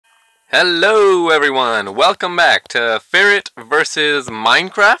Hello everyone, welcome back to Ferret vs.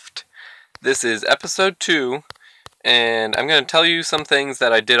 Minecraft. This is episode 2, and I'm going to tell you some things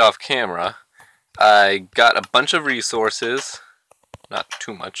that I did off camera. I got a bunch of resources, not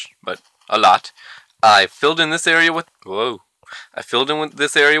too much, but a lot. I filled in this area with,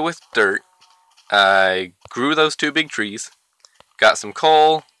 this area with dirt. I grew those 2 big trees, got some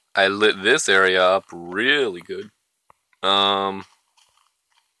coal. I lit this area up really good.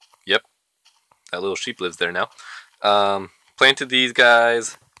 Yep. That little sheep lives there now. Planted these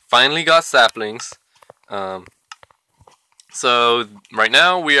guys. Finally got saplings. So right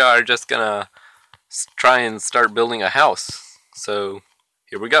now we are just gonna try and start building a house. So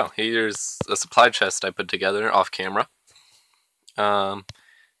here we go. Here's a supply chest I put together off camera.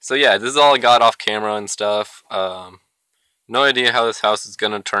 So yeah, this is all I got off camera and stuff. No idea how this house is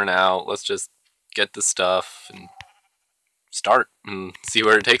gonna turn out. Let's just get the stuff and start and see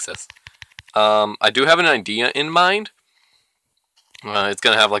where it takes us. I do have an idea in mind. It's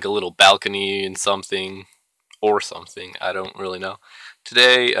gonna have like a little balcony and something, I don't really know.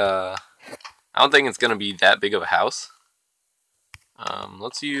 Today, I don't think it's gonna be that big of a house.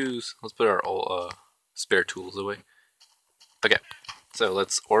 Let's put our spare tools away. Okay, so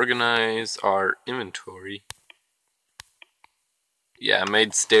let's organize our inventory. Yeah, I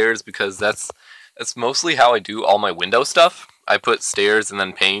made stairs because that's mostly how I do all my window stuff. I put stairs and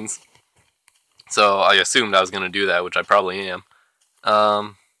then panes. So I assumed I was gonna do that, which I probably am.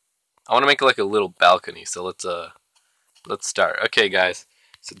 I want to make like a little balcony. So let's start. Okay, guys.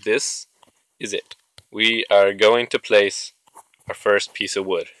 So this is it. We are going to place our first piece of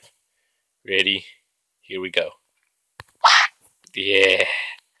wood. Ready? Here we go. Yeah.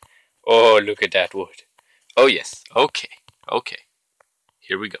 Oh, look at that wood. Oh yes. Okay. Okay.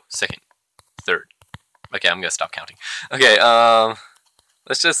 Here we go. Second, third. Okay, I'm gonna stop counting. Okay.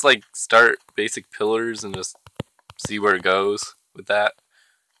 Let's just like start basic pillars and just see where it goes with that.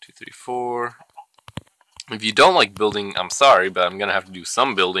 2, 3, 4. If you don't like building, I'm sorry, but I'm gonna have to do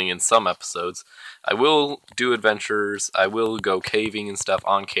some building in some episodes. I will do adventures. I will go caving and stuff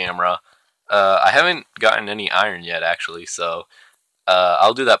on camera. I haven't gotten any iron yet, actually, so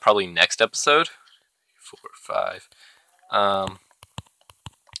I'll do that probably next episode. 4, 5.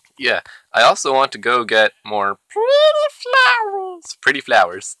 Yeah, I also want to go get more pretty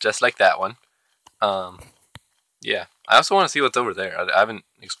flowers, just like that one. Yeah, I also want to see what's over there. I haven't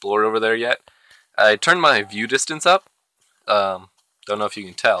explored over there yet. I turned my view distance up. Don't know if you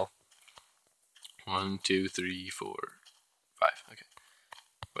can tell. 1, 2, 3, 4, 5. Okay.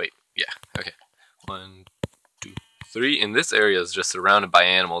 Wait, yeah, okay. 1, 2, 3. And this area is just surrounded by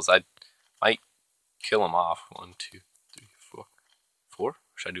animals. I might kill them off. 1, 2, 3, 4. 4?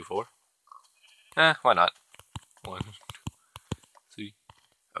 Should I do 4? Why not? 1, 2, 3.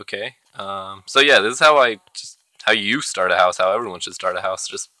 Okay. So yeah, this is how you start a house, how everyone should start a house,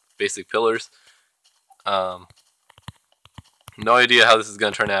 just basic pillars. No idea how this is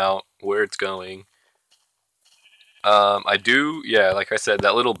going to turn out, where it's going. Yeah, like I said,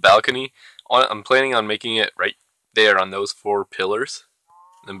 that little balcony, I'm planning on making it right there on those 4 pillars,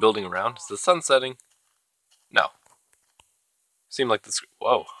 and building around. Is the sun setting? No. Seemed like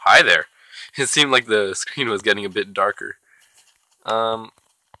whoa, hi there. It seemed like the screen was getting a bit darker. Oh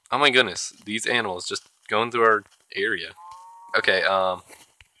my goodness, these animals just going through our area. Okay,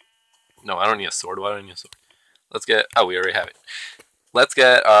 no, I don't need a sword. Why do I need a sword? Let's get, we already have it. Let's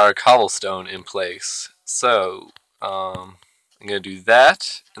get our cobblestone in place. So, I'm gonna do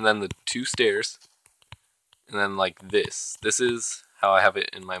that, and then the 2 stairs, and then like this. This is how I have it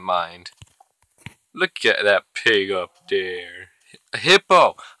in my mind. Look at that pig up there. A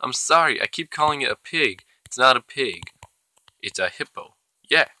hippo! I'm sorry, I keep calling it a pig. It's not a pig. It's a hippo.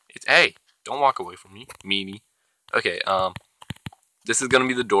 Yeah, hey, don't walk away from me, meanie. Okay, this is gonna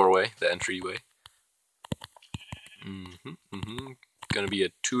be the doorway, the entryway. Gonna be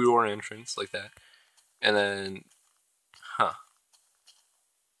a 2-door entrance, like that. And then,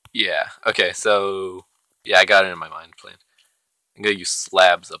 yeah, okay, so, yeah, I got it in my mind plan. I'm gonna use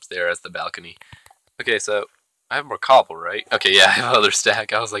slabs up there as the balcony. Okay, so, I have more cobble, right? Okay, yeah, I have another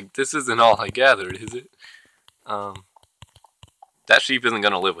stack. I was like, this isn't all I gathered, is it? That sheep isn't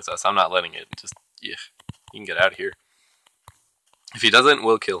gonna live with us. I'm not letting it. Just, yeah, he can get out of here. If he doesn't,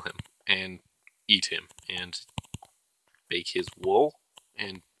 we'll kill him and eat him and bake his wool.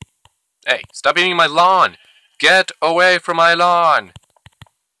 And hey, stop eating my lawn! Get away from my lawn!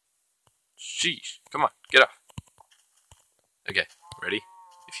 Sheesh! Come on, get off. Okay, ready?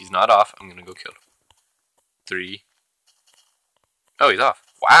 If he's not off, I'm gonna go kill him. 3. Oh, he's off.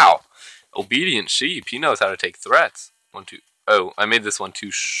 Wow! Obedient sheep. He knows how to take threats. 1, 2. Oh, I made this one too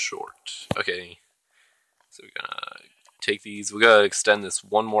short. Okay. So we're gonna take these. We gotta extend this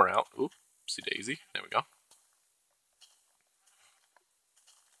one more out. Oopsie daisy. There we go.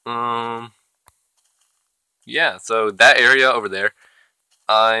 Yeah, so that area over there,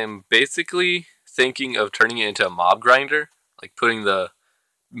 I'm basically thinking of turning it into a mob grinder, like putting the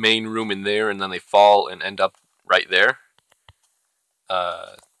main room in there and then they fall and end up right there.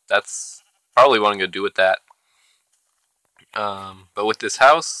 That's probably what I'm gonna do with that. But with this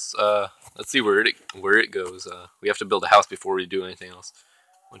house, let's see where it goes. We have to build a house before we do anything else.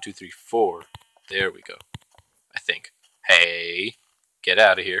 1, 2, 3, 4. There we go. I think. Hey, get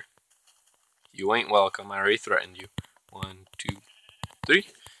out of here. You ain't welcome. I already threatened you. 1, 2, 3.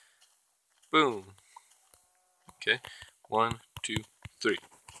 Boom. Okay. 1, 2, 3.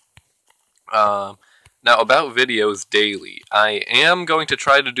 Now about videos daily. I am going to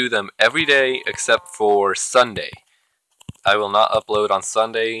try to do them every day except for Sunday. I will not upload on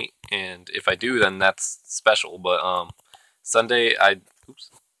Sunday, and if I do, then that's special. But Sunday, I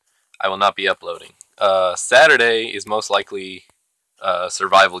will not be uploading. Saturday is most likely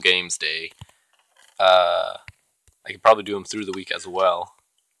survival games day. I could probably do them through the week as well.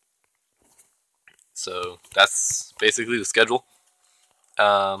 So that's basically the schedule.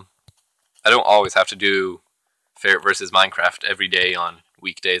 I don't always have to do Ferret versus Minecraft every day on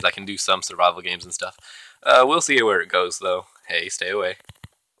weekdays. I can do some survival games and stuff. We'll see where it goes, though. Hey, stay away.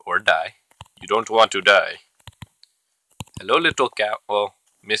 Or die. You don't want to die. Hello, little cow. Well,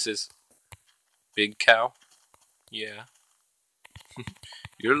 Mrs. Big Cow. Yeah.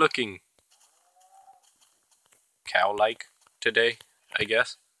 You're looking cow-like today, I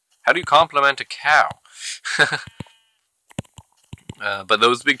guess. How do you compliment a cow? But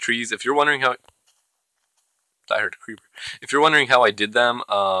those big trees, if you're wondering how... I heard a creeper. If you're wondering how I did them,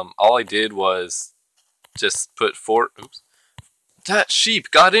 all I did was just put 4... Oops. That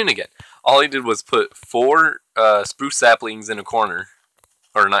sheep got in again. All I did was put 4 spruce saplings in a corner.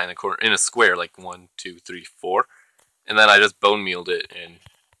 Or not in a corner, in a square, like 1, 2, 3, 4. And then I just bone mealed it, and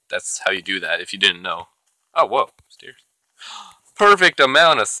that's how you do that if you didn't know. Oh, whoa. Stairs. Perfect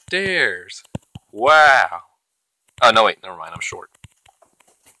amount of stairs. Wow. Oh, no, wait. Never mind. I'm short.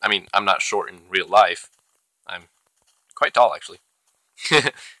 I mean, I'm not short in real life. I'm quite tall, actually.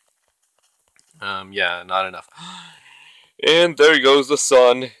 Yeah, not enough. And there goes the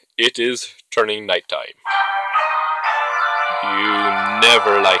sun. It is turning nighttime. You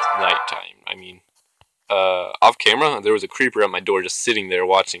never liked nighttime. I mean, off camera, there was a creeper at my door just sitting there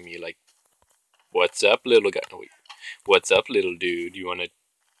watching me like, what's up, little guy? Oh, wait. What's up, little dude? You want to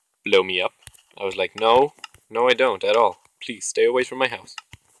blow me up? I was like, no, I don't at all. Please, stay away from my house.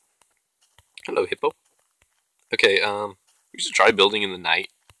 Hello, hippo. Okay, we should try building in the night,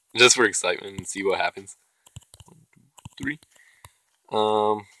 just for excitement and see what happens. 1, 2, 3.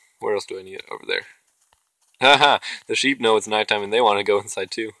 Where else do I need it? Over there. Haha, the sheep know it's nighttime and they want to go inside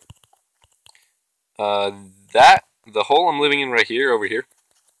too. The hole I'm living in right here, over here,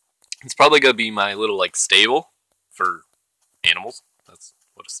 it's probably gonna be my little, like, stable for animals. That's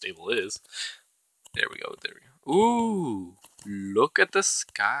what a stable is. There we go, there we go. Ooh, look at the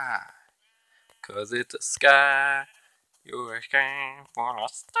sky. 'Cause it's a sky. You're a sky for the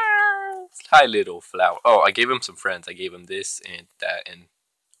stars. Hi, little flower. Oh, I gave him some friends. I gave him this and that and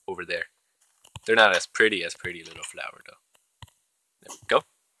over there. They're not as pretty little flower, though. There we go.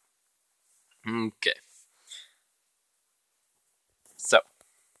 Okay. So,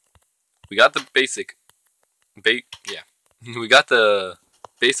 we got the basic... yeah. We got the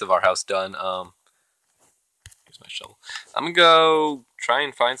base of our house done. Here's my shovel. I'm gonna go try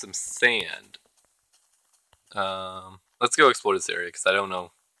and find some sand. Let's go explore this area, because I don't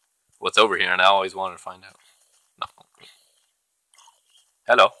know what's over here, and I always wanted to find out. No.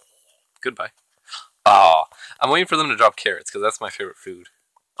 Hello. Goodbye. Ah, I'm waiting for them to drop carrots, because that's my favorite food.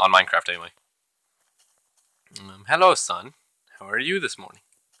 On Minecraft, anyway. Hello, son. How are you this morning?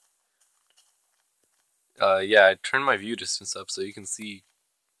 Yeah, I turned my view distance up so you can see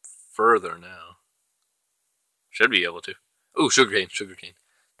further now. Should be able to. Oh, sugarcane.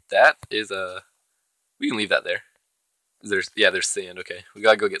 That is a... We can leave that there. There's sand, okay. We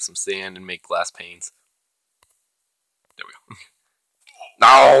gotta go get some sand and make glass panes. There we go.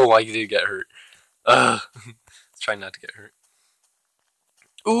 No, I did get hurt. Let's try not to get hurt.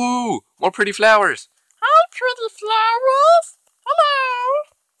 Ooh, more pretty flowers. Hi, pretty flowers. Hello.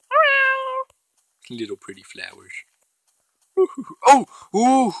 Hello. Little pretty flowers. Oh,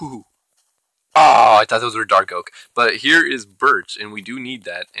 ooh. Oh, I thought those were dark oak. But here is birch, and we do need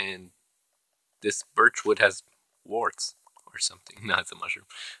that, and this birch wood has warts or something. No, it's a mushroom.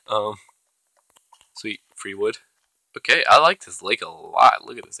 Sweet, free wood. Okay, I like this lake a lot.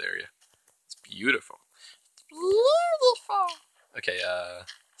 Look at this area. It's beautiful. Beautiful. Okay,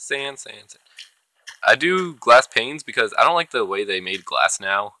 sand. I do glass panes because I don't like the way they made glass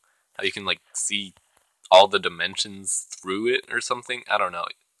now. How you can like see all the dimensions through it or something. I don't know.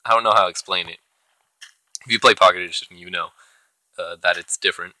 I don't know how to explain it. If you play Pocket Edition, you know that it's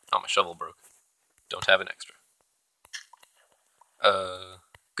different. Oh, my shovel broke. Don't have an extra.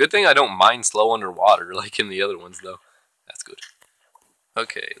 Good thing I don't mine slow underwater like in the other ones though. That's good.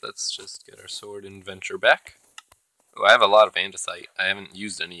 Okay, let's just get our sword and venture back. Oh, I have a lot of andesite. I haven't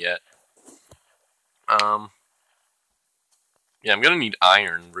used any yet. Yeah, I'm gonna need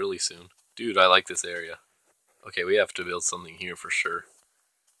iron really soon. Dude, I like this area. Okay, we have to build something here for sure.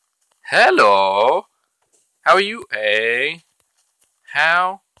 Hello! How are you? Hey.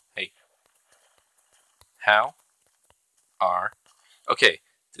 How? Hey. How are... Okay,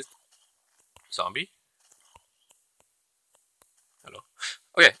 this... Zombie? Hello?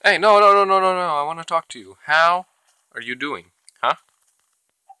 Okay, hey, no, I want to talk to you. How are you doing? Huh?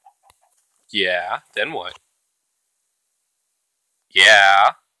 Yeah, then what?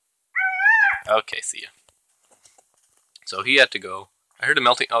 Yeah. Okay, see ya. So he had to go. I heard a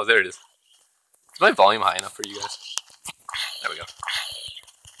melting... Oh, there it is. Is my volume high enough for you guys? There we go.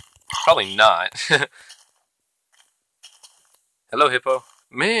 Probably not. Hello, hippo.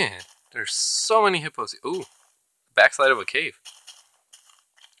 Man, there's so many hippos. Ooh, backside of a cave.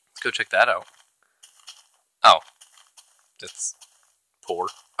 Let's go check that out. Oh, that's poor.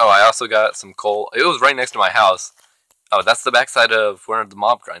 Oh, I also got some coal. It was right next to my house. Oh, that's the backside of where the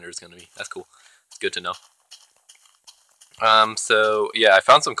mob grinder is going to be. That's cool. It's good to know. So, yeah, I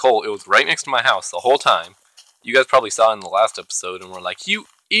found some coal. It was right next to my house the whole time. You guys probably saw it in the last episode and were like, you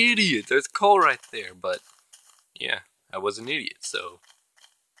idiot, there's coal right there. But, yeah, I was an idiot, so...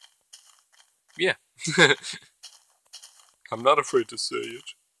 Yeah. I'm not afraid to say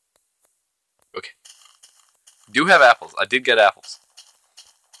it. Okay. Do have apples. I did get apples.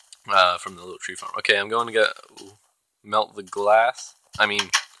 From the little tree farm. Okay, I'm going to get... Ooh, melt the glass. I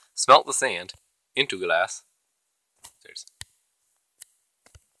mean, smelt the sand into glass. There's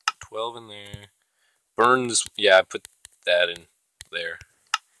 12 in there. Burn this. Yeah, I put that in there.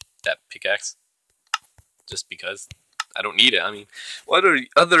 That pickaxe. Just because I don't need it. I mean, what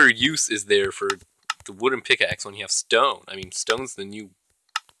other use is there for the wooden pickaxe when you have stone? I mean, stone's the new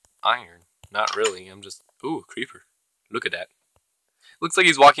iron. Not really. I'm just... Ooh, creeper. Look at that. Looks like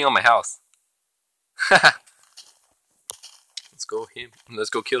he's walking on my house. Let's go him. Let's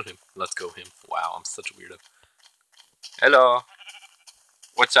go kill him. Let's go him. Wow, I'm such a weirdo. Hello.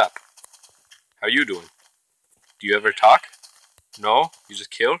 What's up? How you doing? Do you ever talk? No? You just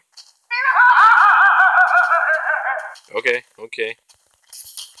kill? Okay, okay.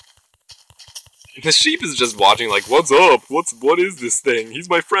 The sheep is just watching like, what's up? What is this thing? He's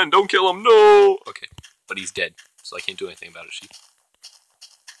my friend. Don't kill him. No. Okay, but he's dead, so I can't do anything about it, sheep.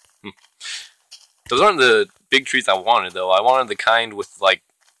 Those aren't the big trees I wanted, though. I wanted the kind with, like,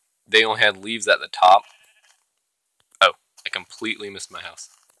 they only had leaves at the top. Oh, I completely missed my house.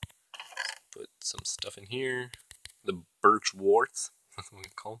 Put some stuff in here. The birch warts. That's what we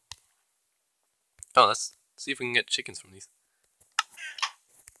call them. Oh, let's see if we can get chickens from these.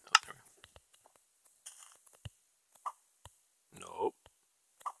 Oh, there we go. Nope.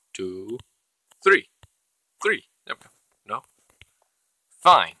 2, 3. 3. There we go. No.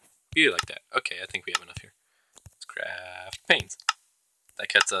 Fine. Be like that. Okay, I think we have enough here. Let's craft panes. That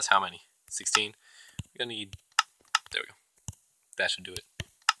gets us how many? 16. We're gonna need... There we go. That should do it.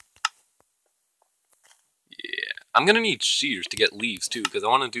 Yeah. I'm gonna need shears to get leaves too, because I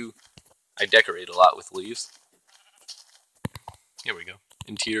want to do... I decorate a lot with leaves. Here we go.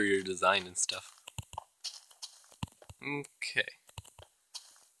 Interior design and stuff. Okay.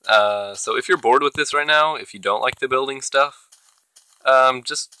 So if you're bored with this right now, if you don't like the building stuff,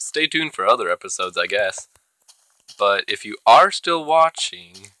 just stay tuned for other episodes, I guess. But if you are still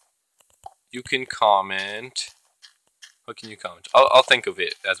watching, you can comment. What can you comment? I'll think of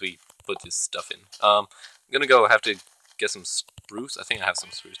it as we put this stuff in. I'm gonna go have to get some spruce. I think I have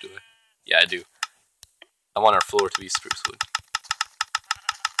some spruce, do I? Yeah, I do. I want our floor to be spruce wood.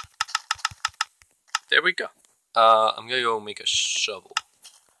 There we go. I'm gonna go make a shovel.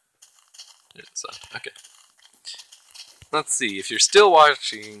 Okay. Let's see, if you're still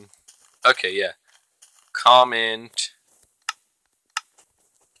watching... Okay, yeah. Comment.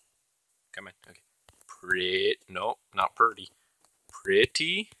 Come on, okay. No, not pretty.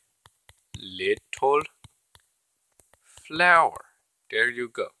 Pretty little flower. There you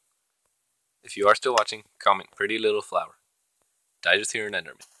go. If you are still watching, comment pretty little flower. Did I just hear an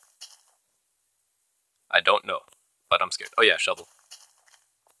Enderman? I don't know. but I'm scared. Oh yeah, shovel.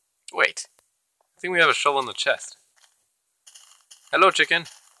 Wait. I think we have a shovel in the chest. Hello, chicken.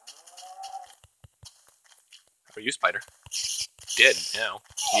 How are you, spider? Dead now.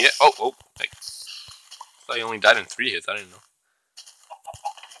 Yeah. Oh. Hey. I thought you only died in 3 hits. I didn't know.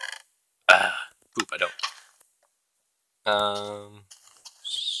 Poop. I don't.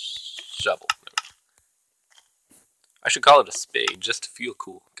 Shovel. I should call it a spade just to feel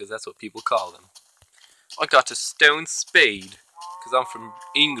cool, because that's what people call them. I got a stone spade, because I'm from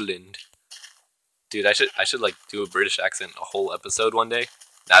England. Dude, I should like do a British accent a whole episode one day.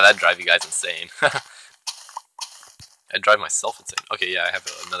 Nah, that'd drive you guys insane. I'd drive myself insane. Okay, yeah, I have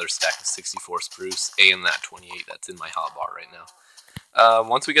another stack of 64 spruce and that 28 that's in my hotbar right now.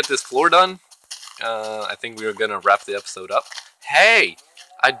 Once we get this floor done, I think we are gonna wrap the episode up. Hey,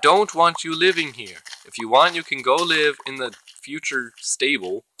 I don't want you living here. If you want, you can go live in the future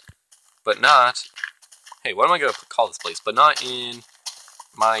stable, but not. Hey, what am I gonna call this place? But not in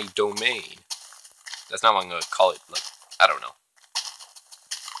my domain. That's not what I'm gonna call it. Like, I don't know.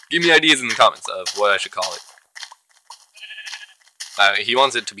 Give me ideas in the comments of what I should call it. He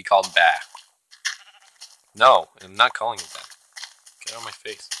wants it to be called Bah. No, I'm not calling it that. Get out of my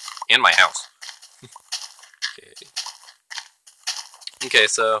face. And my house. Okay. Okay,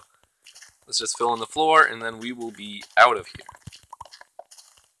 so let's just fill in the floor and then we will be out of here.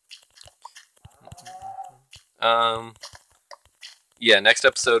 Yeah, next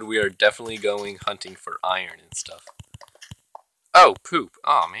episode we are definitely going hunting for iron and stuff. Oh, poop.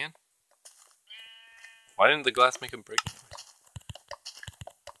 Aw, man. Why didn't the glass make a breaking noise?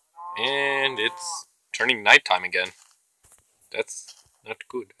 And it's turning nighttime again. That's not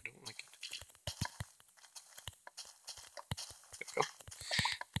good. I don't like it. There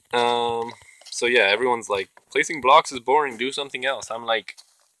we go. So yeah, everyone's like, placing blocks is boring, do something else. I'm like,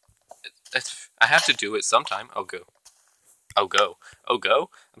 I have to do it sometime. Oh, go.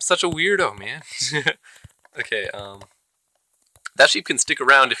 I'm such a weirdo, man. Okay, that sheep can stick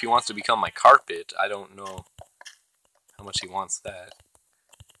around if he wants to become my carpet. I don't know how much he wants that.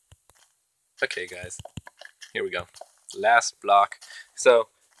 Okay, guys, here we go. Last block. So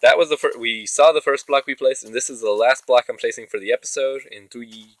that was the first. We saw the first block we placed, and this is the last block I'm placing for the episode. In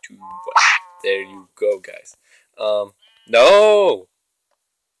 3, 2, 1. There you go, guys. No.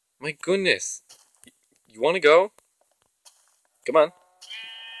 My goodness. You want to go? Come on.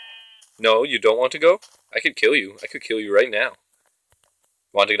 No, you don't want to go? I could kill you. I could kill you right now.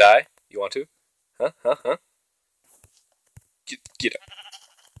 Want to die? You want to? Huh? Get up.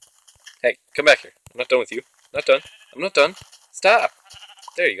 Hey, come back here. I'm not done with you. Not done. I'm not done. Stop.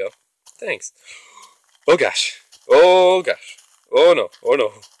 There you go. Thanks. Oh gosh. Oh gosh. Oh no. Oh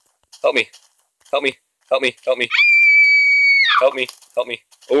no. Help me. Help me. Help me. Help me. Help me. Help me.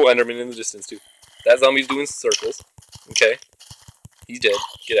 Oh, Enderman in the distance too. That zombie's doing circles. Okay. He's dead.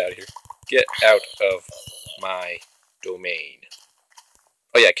 Get out of here. Get out of my domain.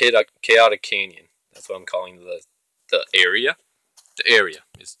 Oh yeah, Chaotic Canyon. That's what I'm calling the area. The area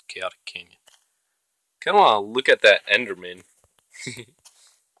is Chaotic Canyon. Kind of want to look at that Enderman.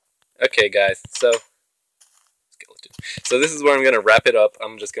 Okay, guys. So skeleton. So this is where I'm gonna wrap it up.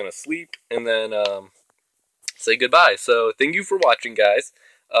 I'm just gonna sleep and then say goodbye. So thank you for watching, guys.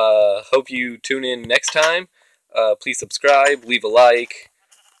 Hope you tune in next time. Please subscribe, leave a like.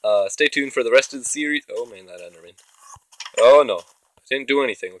 Stay tuned for the rest of the series. Oh man, that Enderman. Oh no, I didn't do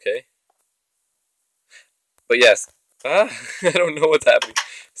anything, okay? But yes, I don't know what's happening.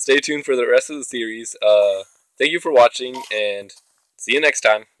 Stay tuned for the rest of the series. Thank you for watching, and see you next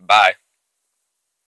time. Bye.